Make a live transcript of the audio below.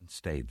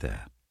stayed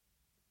there.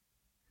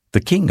 The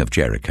king of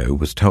Jericho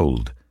was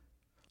told,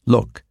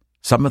 "Look,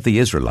 some of the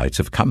Israelites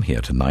have come here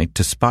tonight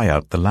to spy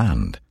out the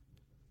land."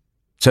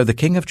 So the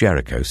king of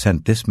Jericho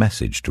sent this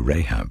message to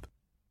Rahab,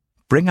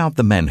 "Bring out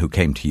the men who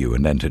came to you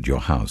and entered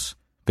your house,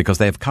 because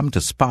they have come to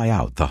spy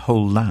out the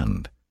whole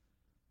land."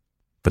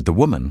 But the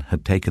woman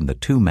had taken the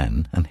 2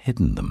 men and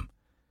hidden them.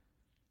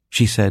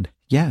 She said,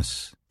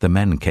 "Yes, the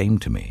men came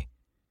to me,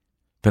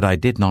 but I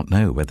did not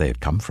know where they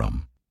had come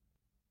from.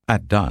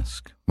 At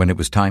dusk, when it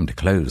was time to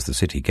close the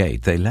city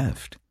gate, they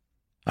left.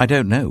 I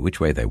don't know which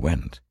way they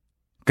went.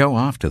 Go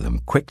after them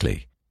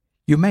quickly.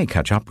 You may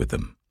catch up with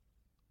them."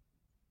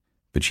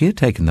 But she had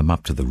taken them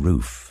up to the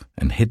roof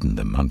and hidden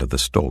them under the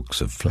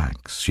stalks of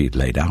flax she had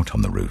laid out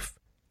on the roof.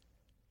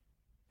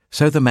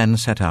 So the men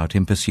set out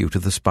in pursuit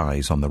of the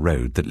spies on the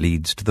road that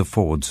leads to the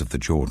fords of the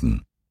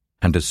Jordan,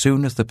 and as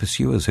soon as the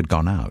pursuers had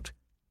gone out,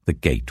 the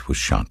gate was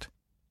shut.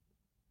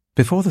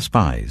 Before the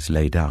spies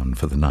lay down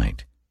for the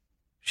night,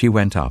 she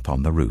went up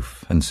on the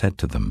roof and said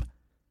to them,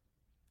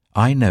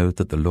 "I know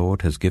that the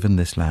Lord has given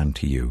this land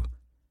to you,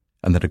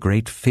 and that a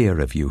great fear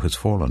of you has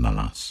fallen on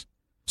us,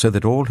 so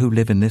that all who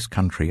live in this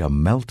country are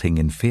melting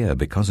in fear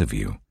because of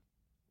you.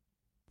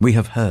 We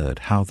have heard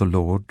how the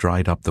Lord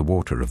dried up the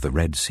water of the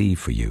Red Sea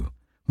for you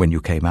when you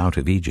came out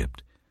of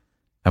Egypt,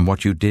 and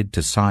what you did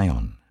to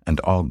Sihon and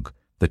Og,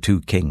 the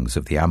 2 kings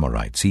of the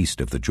Amorites east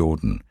of the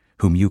Jordan,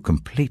 whom you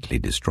completely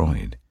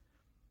destroyed.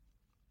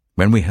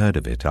 When we heard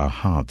of it, our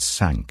hearts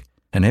sank,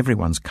 and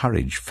everyone's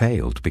courage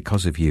failed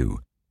because of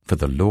you, for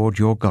the Lord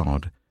your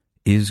God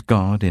is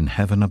God in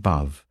heaven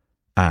above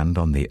and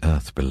on the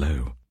earth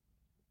below.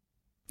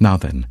 Now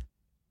then,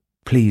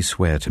 please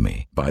swear to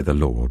me by the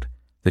Lord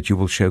that you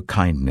will show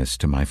kindness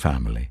to my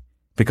family,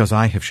 because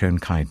I have shown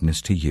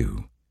kindness to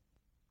you.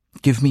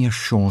 Give me a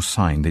sure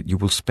sign that you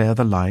will spare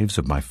the lives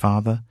of my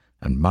father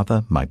and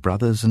mother, my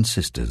brothers and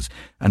sisters,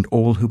 and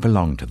all who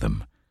belong to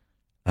them,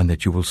 and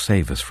that you will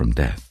save us from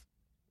death."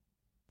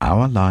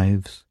 "Our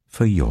lives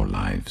for your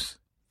lives,"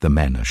 the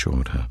men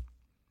assured her.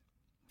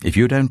 "If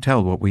you don't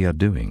tell what we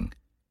are doing,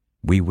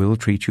 we will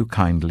treat you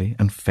kindly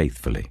and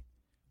faithfully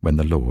when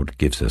the Lord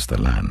gives us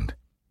the land."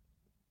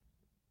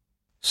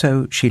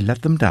 So she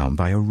let them down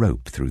by a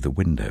rope through the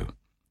window,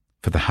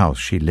 for the house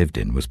she lived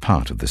in was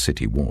part of the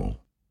city wall.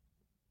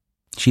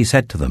 She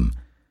said to them,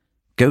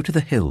 "Go to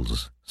the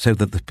hills so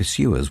that the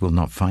pursuers will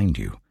not find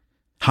you.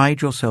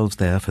 Hide yourselves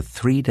there for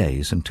 3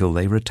 days until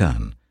they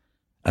return,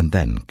 and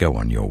then go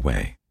on your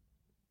way."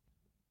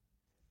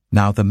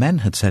 Now the men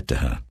had said to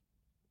her,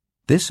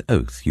 "This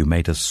oath you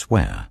made us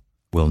swear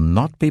will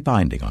not be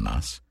binding on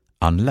us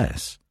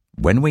unless,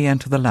 when we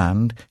enter the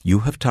land, you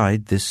have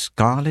tied this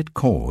scarlet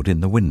cord in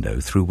the window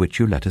through which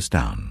you let us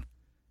down,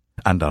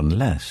 and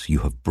unless you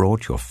have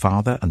brought your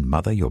father and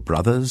mother, your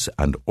brothers,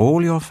 and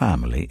all your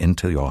family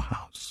into your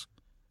house.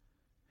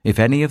 If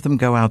any of them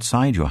go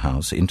outside your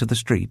house into the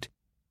street,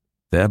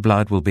 their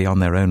blood will be on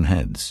their own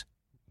heads.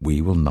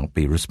 We will not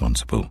be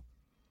responsible.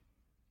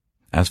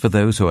 As for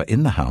those who are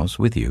in the house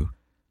with you,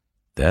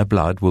 their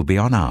blood will be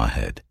on our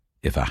head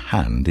if a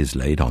hand is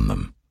laid on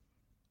them.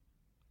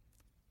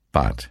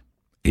 But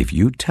if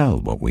you tell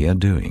what we are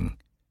doing,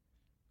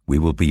 we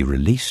will be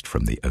released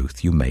from the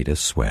oath you made us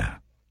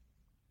swear."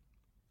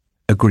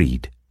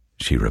 "Agreed,"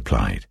 she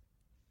replied.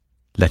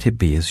 "Let it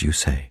be as you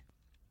say."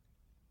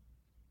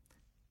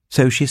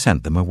 So she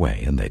sent them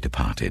away, and they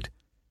departed,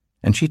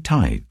 and she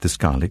tied the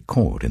scarlet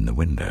cord in the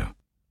window.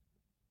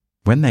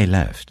 When they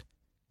left,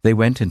 they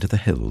went into the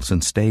hills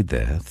and stayed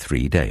there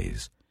 3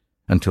 days,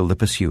 until the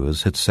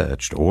pursuers had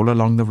searched all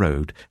along the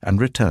road and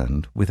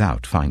returned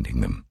without finding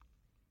them.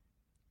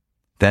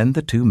 Then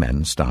the 2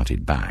 men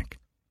started back.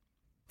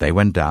 They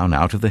went down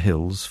out of the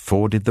hills,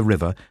 forded the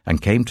river,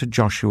 and came to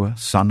Joshua,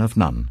 son of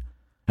Nun,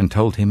 and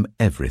told him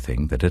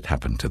everything that had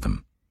happened to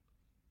them.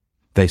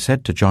 They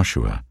said to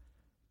Joshua,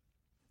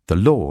 "The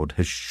Lord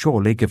has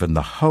surely given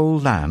the whole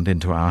land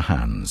into our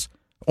hands.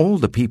 All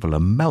the people are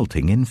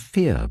melting in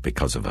fear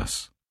because of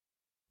us."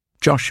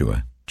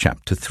 Joshua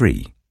chapter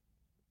 3.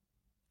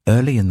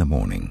 Early in the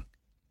morning,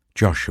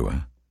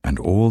 Joshua and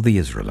all the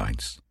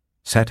Israelites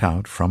set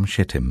out from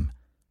Shittim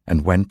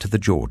and went to the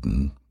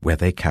Jordan, where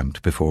they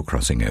camped before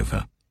crossing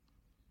over.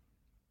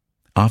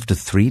 After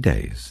 3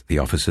 days, the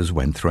officers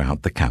went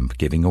throughout the camp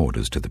giving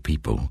orders to the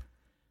people.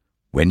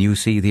 "When you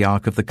see the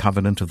Ark of the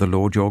Covenant of the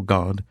Lord your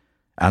God,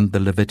 and the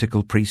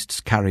Levitical priests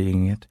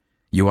carrying it,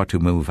 you are to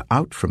move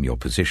out from your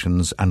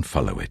positions and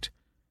follow it.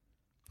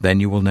 Then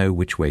you will know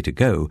which way to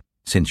go,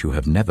 since you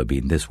have never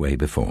been this way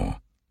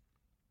before.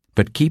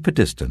 But keep a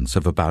distance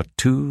of about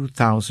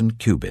 2,000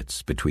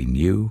 cubits between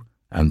you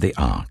and the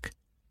ark.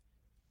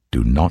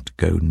 Do not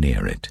go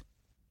near it."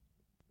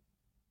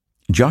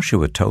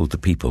 Joshua told the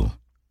people,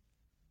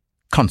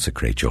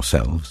 "Consecrate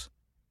yourselves,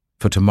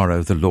 for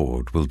tomorrow the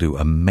Lord will do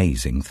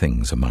amazing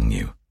things among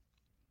you."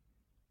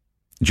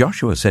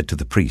 Joshua said to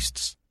the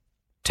priests,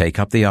 "Take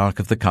up the Ark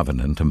of the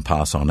Covenant and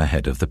pass on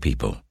ahead of the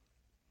people."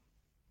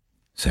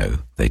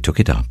 So they took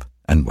it up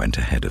and went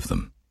ahead of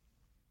them.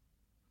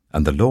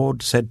 And the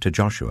Lord said to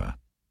Joshua,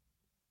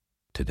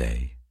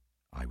 "Today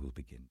I will begin